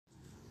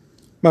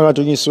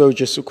Makadunyiswe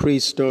uJesu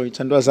Kristo.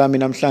 Ithandwa zami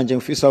namhlanje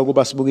ngifisa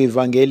ukuba sibuke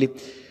ivangeli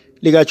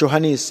lika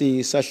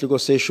Johannesi sahluko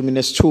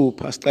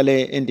se-16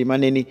 siqale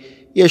endimaneni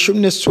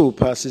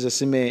ye-16 size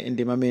sime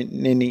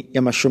endimaneni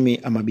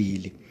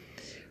yama-20.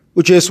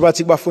 uJesu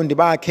wathi kubafundi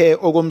bakhe,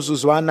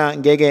 okomzuzwana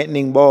ngeke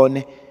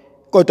ningibone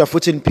kodwa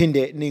futhi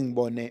niphinde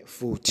ningibone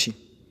futhi.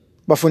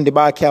 Abafundi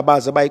bakhe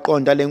abaze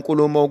bayiqonda le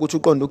nkulumo ukuthi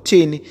uqonda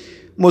ukuthini,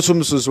 muthi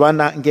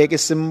umzuzwana ngeke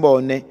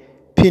simbone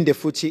phinde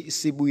futhi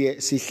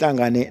sibuye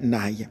sihlangane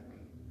naye.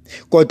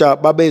 Kodwa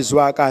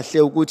babezwa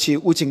kahle ukuthi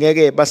uthi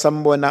ngeke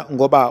basambona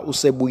ngoba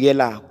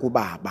usebuyela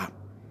kuBaba.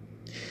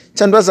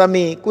 Thandwa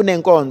zami,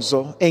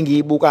 kunenkonzo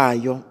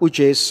engiyibukayo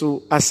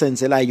uJesu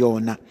asenzela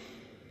yona,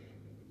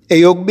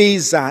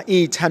 eyokubiza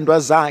izithandwa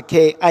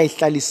zakhe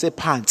ayihlalise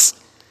phansi.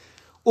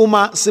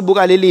 Uma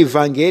sibuka leli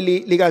ivangeli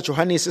lika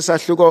Johannesi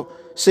sahluko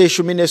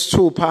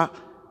se-16,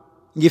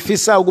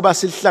 ngifisa ukuba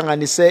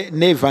silihlanganise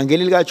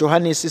nevangeli lika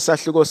Johannesi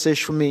sahluko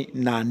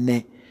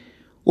se-14.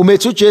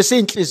 Umethi uJesu,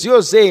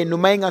 inhliziyo zenu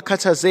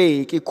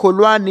mayingakhathazeki,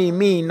 kholwani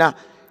mina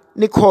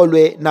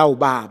nikholwe na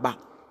uBaba.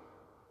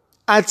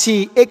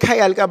 Athi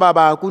ekhaya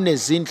likaBaba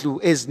kunezindlu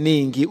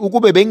eziningi,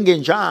 ukube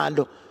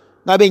bengenjalo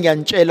ngabe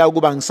ngiyanitshela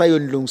ukuba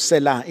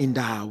ngisayonilungisela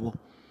indawo.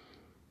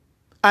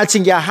 Athi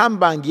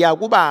ngiyahamba ngiya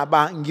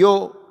kuBaba,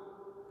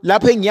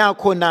 lapho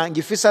engiyakhona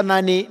ngifisa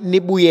nani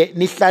nibuye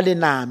nihlale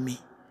nami.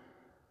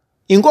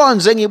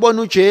 Inkonzo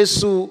engibona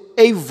uJesu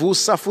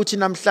eyivusa futhi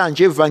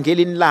namhlanje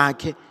evangelini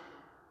lakhe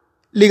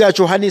lika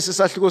Johannesi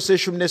sahluko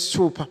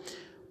se-16,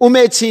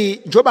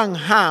 umethi njoba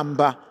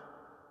ngihamba,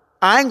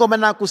 hayi ngoba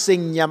naku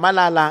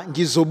senginyamalala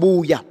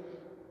ngizobuya,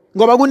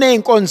 ngoba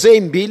kuney'nkonzo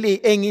ey'mbili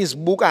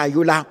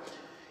engizibukayo la.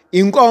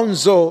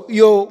 Inkonzo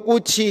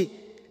yokuthi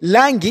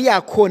la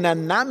ngiya khona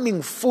nami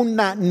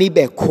ngifuna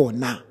nibe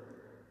khona.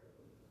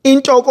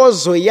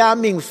 Intokozo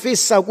yami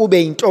ngifisa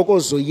kube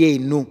intokozo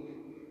yenu.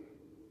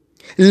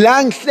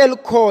 La ngihleli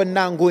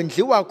khona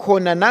ngondliwa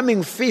khona nami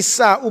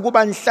ngifisa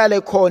ukuba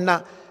nihlale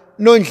khona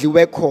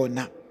nondliwe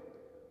khona.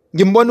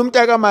 Ngimbona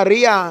umntaka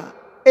Maria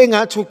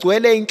engathi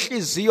ugcwele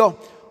inhliziyo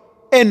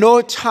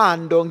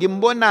enothando,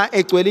 ngimbona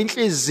egcwele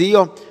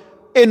inhliziyo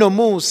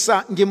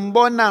enomusa,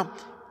 ngimbona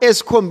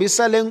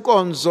esikhombisa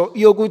lenkonzo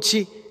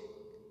yokuthi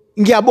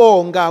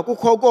ngiyabonga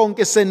kukho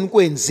konke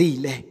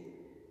senikwenzile.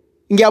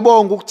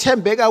 Ngiyabonga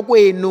ukuthembeka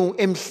kwenu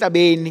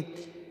emhlabeni.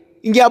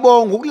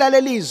 Ngiyabonga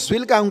ukulalela izwi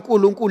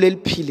likaNkulunkulu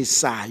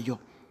eliphilisayo.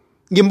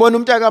 Ngimbona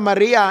umntaka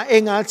Maria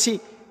engathi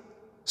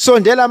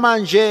sondela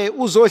manje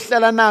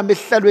uzohlala nami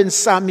esihlalweni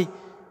sami,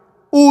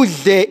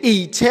 udle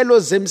izithelo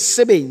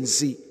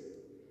zemsebenzi,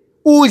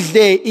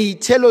 udle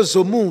izithelo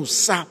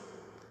zomusa,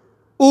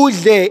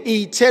 udle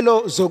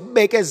izithelo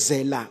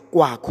zokubekezela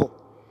kwakho.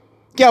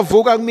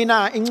 Kuyavuka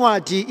kumina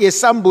incwadi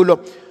yesambulo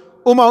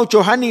uma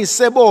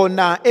uJohannes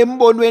ebona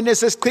embonweni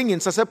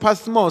esesiqhingini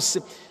sasePathmos,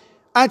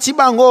 athi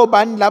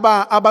bangobani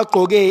laba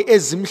abagqoke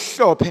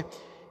ezimhlophe?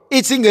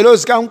 Ithi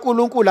ingelosi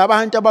kaNkulunkulu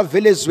abantu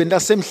abavela ezweni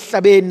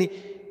lasemhlabeni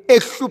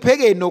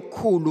ehluphekeni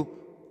okukhulu,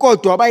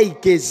 kodwa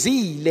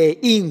bayigezile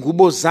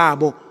ingubo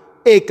zabo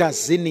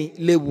egazini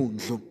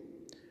lewundlu.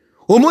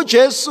 Uma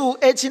uJesu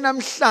ethi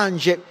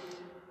namhlanje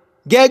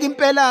ngeke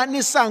impela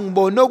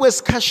nisangibona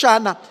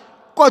okwesikhashana,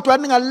 kodwa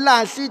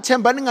ningalilahli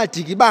ithemba,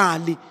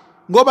 ningadikibali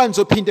ngoba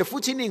nizophinde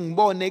futhi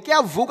ningibone.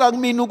 Kuyavuka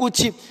kumina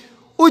ukuthi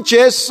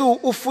uJesu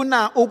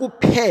ufuna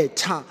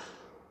ukuphetha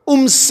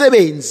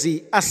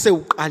umsebenzi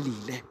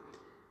asewuqalile.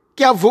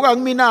 Kuyavuka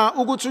kumina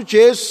ukuthi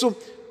uJesu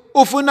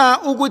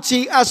ufuna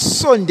ukuthi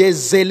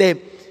asondezele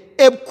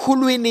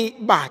ebukhulwini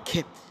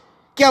bakhe.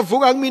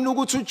 Kuyavuka kumina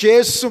ukuthi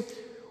uJesu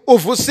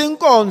uvusa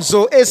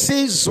inkonzo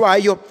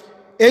esizwayo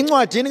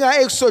encwadini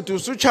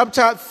ka-Exodus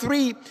chapter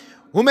 3.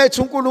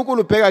 Umethi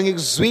uNkulunkulu, bheka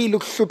ngikuzwile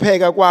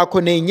ukuhlupheka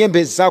kwakho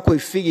nezinyembezi zakho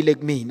ifikile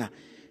kumina.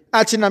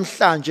 Athi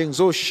namhlanje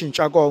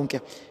ngizoshintsha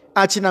konke.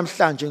 Athi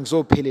namhlanje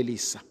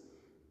ngizophelelisa.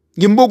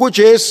 Ngimbuka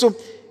uJesu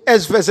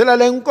ezivezela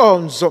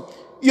lenkonzo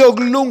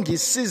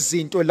yokulungisa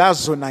izinto la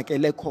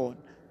zonakele khona.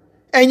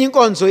 Enye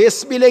inkonzo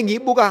yesibili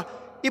engiyibuka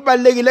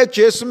ibalekile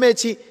kuJesu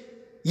methi,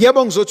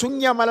 yebo ngizothi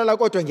ukunyamalala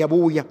kodwa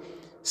ngiyabuya.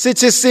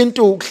 Sithi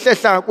isintu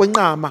ukuhlehla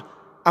kwenqama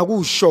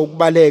akusho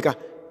ukubaleka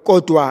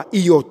kodwa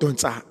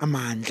iyodonsa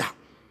amandla.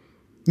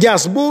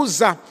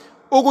 Ngiyazibuza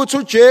ukuthi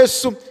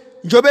uJesu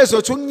njobe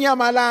ezothi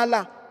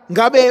ukunyamalala,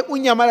 ngabe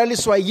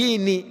unyamalaliswa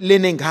yini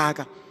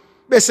lenengaka?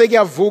 Bese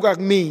kuyavuka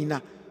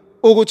kumina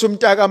ukuthi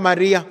umntaka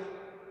Maria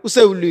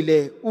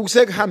usewulile,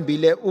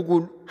 usekuhambile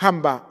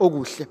ukuhamba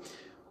okuhle,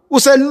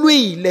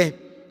 uselwile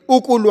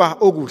ukulwa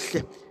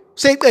okuhle,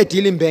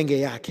 useyiqedile imbenge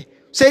yakhe,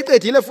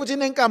 useyiqedile futhi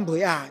nenkambo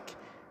yakhe,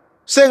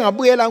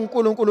 sengabuyela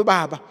uNkulunkulu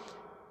Baba.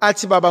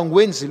 Athi Baba,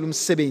 ngiwenzile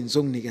umsebenzi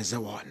onginikeze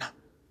wona.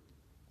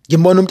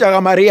 Ngimbona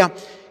umntaka Maria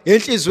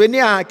enhlizweni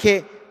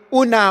yakhe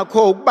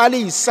unakho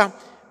ukubalisa,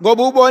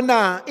 ngoba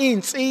ubona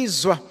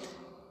insizwa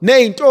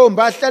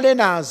nezintombi ahlale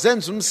nazo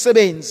zenza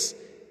umsebenzi.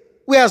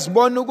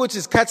 Uyazibona ukuthi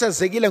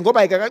zikhathazekile ngoba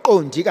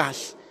ayikaqondi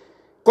kahle,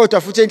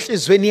 kodwa futhi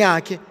enhlizweni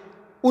yakhe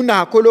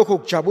unakho lokho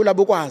kujabula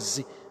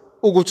bokwazi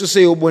ukuthi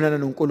useyobonana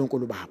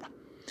noNkulunkulu Baba.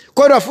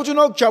 Kodwa futhi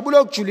unokujabula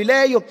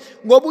okujulileyo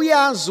ngoba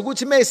uyazi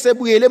ukuthi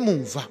mayesebuyele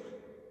emuva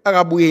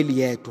akabuyeli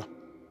yedwa.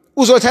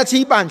 Uzothatha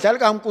ibandla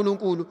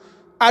likaNkulunkulu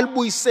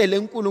alibuyisele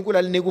uNkulunkulu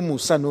alinike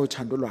umusa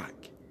nothando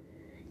lwakhe.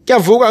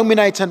 Kuyavuka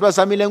kumina ithandwa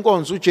zami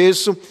lenkonzo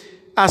uJesu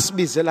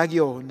asibizela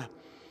kuyona.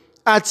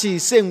 Athi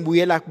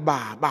sengibuyela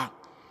kuBaba.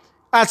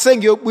 Athi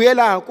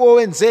sengiyobuyela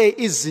kowenze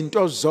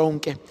izinto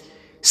zonke.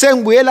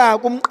 Sengibuyela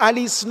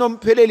kumqalisi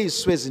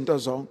nomphelelisi wezinto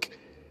zonke.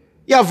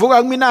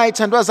 Yavuka kumina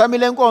ithandwa zami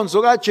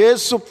lenkonzo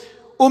kaJesu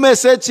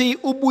umesethi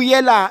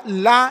ubuyela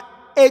la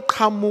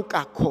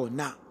eqhamuka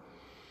khona.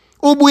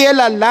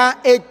 Ubuyela la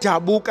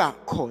edabuka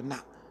khona.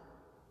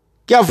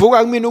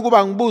 Kuyavuka kumina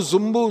ukuba ngibuza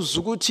umbuzo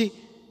ukuthi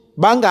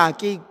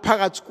bangaki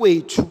phakathi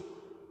kwethu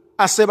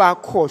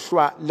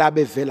asebakhohlwa la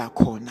bevela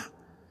khona.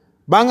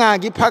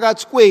 Bangaki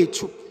phakathi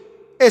kwethu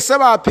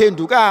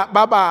esebaphenduka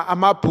baba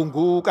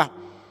amabhunguka.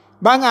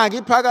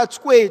 Bangaki phakathi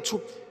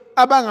kwethu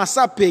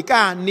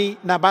abangasabhekani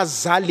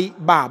nabazali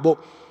babo.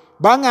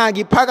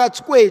 Bangaki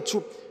phakathi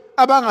kwethu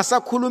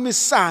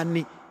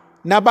abangasakhulumisani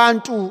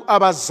nabantu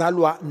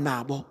abazalwa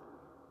nabo.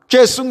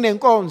 Jesu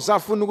kunenkonzo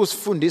afuna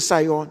ukusifundisa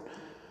yona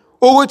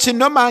ukuthi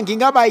noma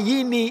ngingaba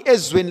yini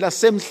ezweni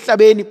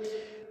lasemhlabeni,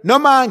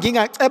 noma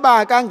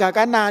ngingaceba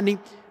kangakanani,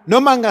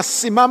 noma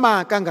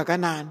ngasimama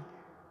kangakanani,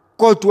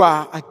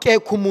 kodwa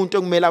akekho umuntu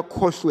okumele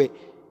akhohlwe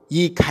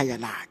yikhaya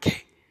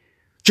lakhe.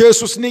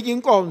 Jesu sinika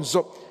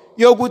inkonzo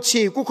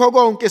yokuthi kukho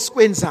konke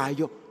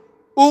esikwenzayo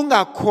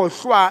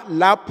ungakhohlwa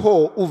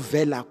lapho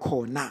uvela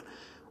khona,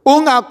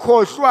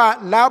 ungakhohlwa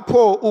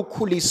lapho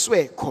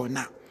ukhuliswe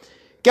khona.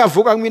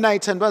 Kuyavuka kumina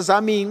ithandwa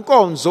zami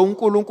inkonzo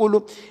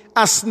uNkulunkulu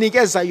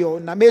asinikeza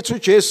yona methu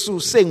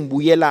Jesu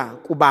sengibuyela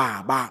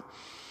kuBaba.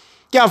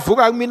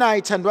 Kuyavuka kumina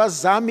ithandwa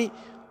zami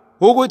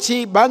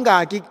ukuthi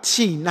bangaki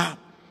kuthina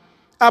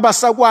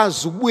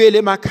abasakwazi ukubuyela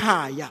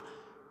emakhaya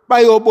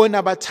bayobona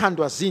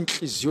abathandwa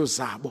zinhliziyo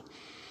zabo.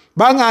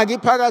 Bangaki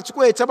phakathi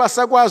kwethu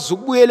abasakwazi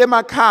ukubuyela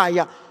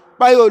emakhaya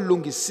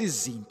bayolungisa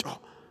izinto.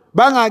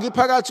 Bangaki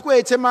phakathi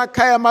kwethu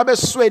emakhaya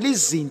mabeswela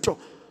izinto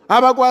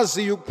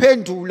abakwazi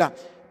ukuphendula,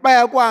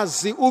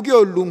 bayakwazi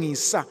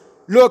ukuyolungisa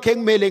lokho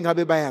ekumele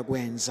ngabe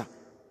bayakwenza.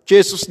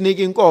 Jesu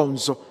sinika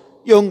inkonzo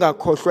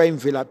yongakhohlwa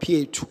imvelaphi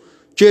yethu.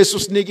 Jesu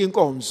sinika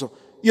inkonzo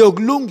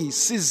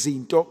yokulungisa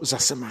izinto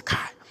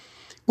zasemakhaya.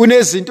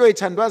 Kunezinto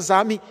ezithandwa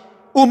zami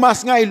uma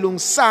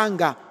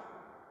singayilungisanga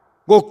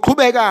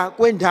ngokuqhubeka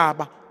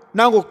kwendaba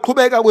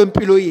nangokuqhubeka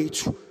kwempilo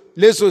yethu,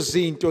 lezo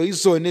zinto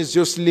izona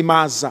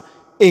eziyosilimaza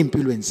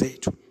empilweni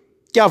zethu.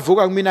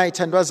 Kuyavuka kumina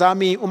ithandwa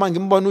zami uma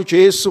ngimbona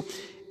uJesu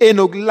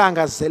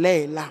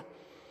enokulangazelela,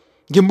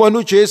 ngimbona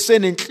uJesu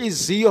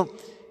enenhliziyo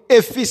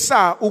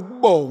efisa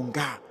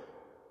ukubonga,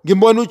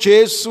 ngimbona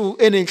uJesu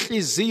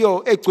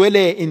enenhliziyo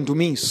egcwele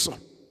indumiso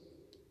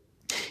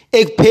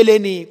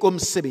ekupheleni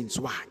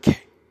komsebenzi wakhe.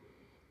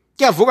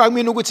 Kuyavuka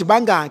kumina ukuthi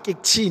bangaki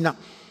kuthina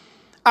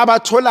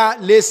abathola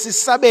lesi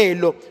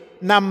sabelo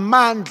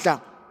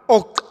namandla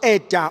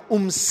oqeda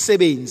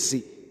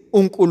umsebenzi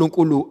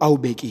uNkulunkulu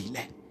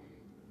awubekile.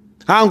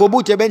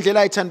 Ngobude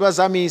bendlela ithandwa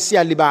zami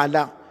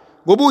siyalibala.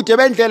 Ngobude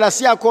bendlela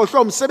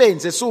siyakhohlwa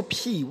umsebenzi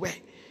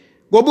esuphiwe.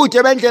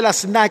 Ngobude bendlela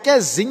sinake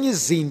ezinye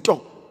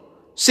izinto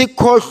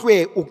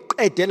sikhohlwe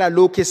ukuqedela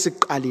lokho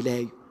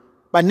esiqalileyo.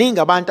 Baningi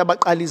abantu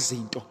abaqala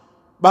izinto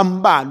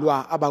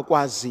bambalwa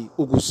abakwazi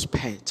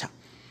ukusiphetha.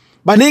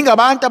 Baningi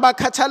abantu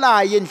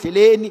abakhathalayo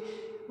endleleni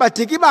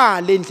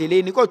badikibale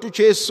endleleni, kodwa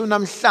uJesu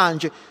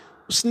namhlanje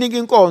usinika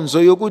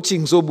inkonzo yokuthi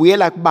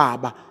ngizobuyela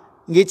kuBaba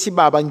ngithi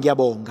Baba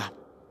ngiyabonga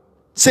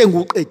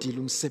senguqedile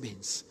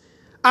umsebenzi.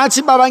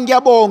 Athi Baba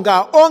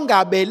ngiyabonga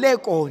ongabele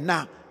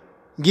kona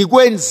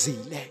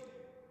ngikwenzile.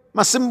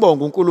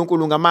 Masimbonge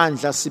uNkulunkulu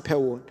ngamandla siphe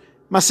wona.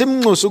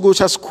 Masimnxusa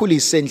ukuthi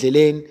asikhulise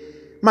endleleni.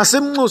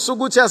 Masimnxusa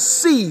ukuthi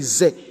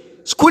asisize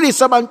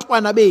sikhulise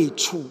abantwana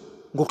bethu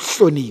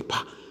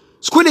ngokuhlonipha.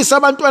 Sikhulise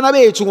abantwana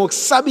bethu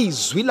ngokusaba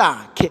izwi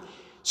lakhe.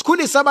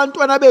 Sikhulise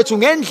abantwana bethu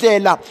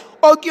ngendlela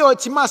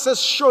okuyothi mase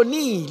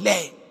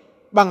sishonile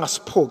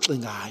bangasiphoxi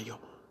ngayo.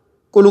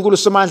 uNkulunkulu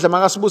somandla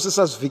makasibuse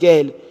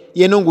sasivikele,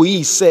 yena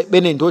onguyise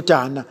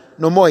benendodana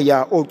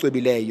nomoya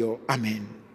ocwebileyo. Amen.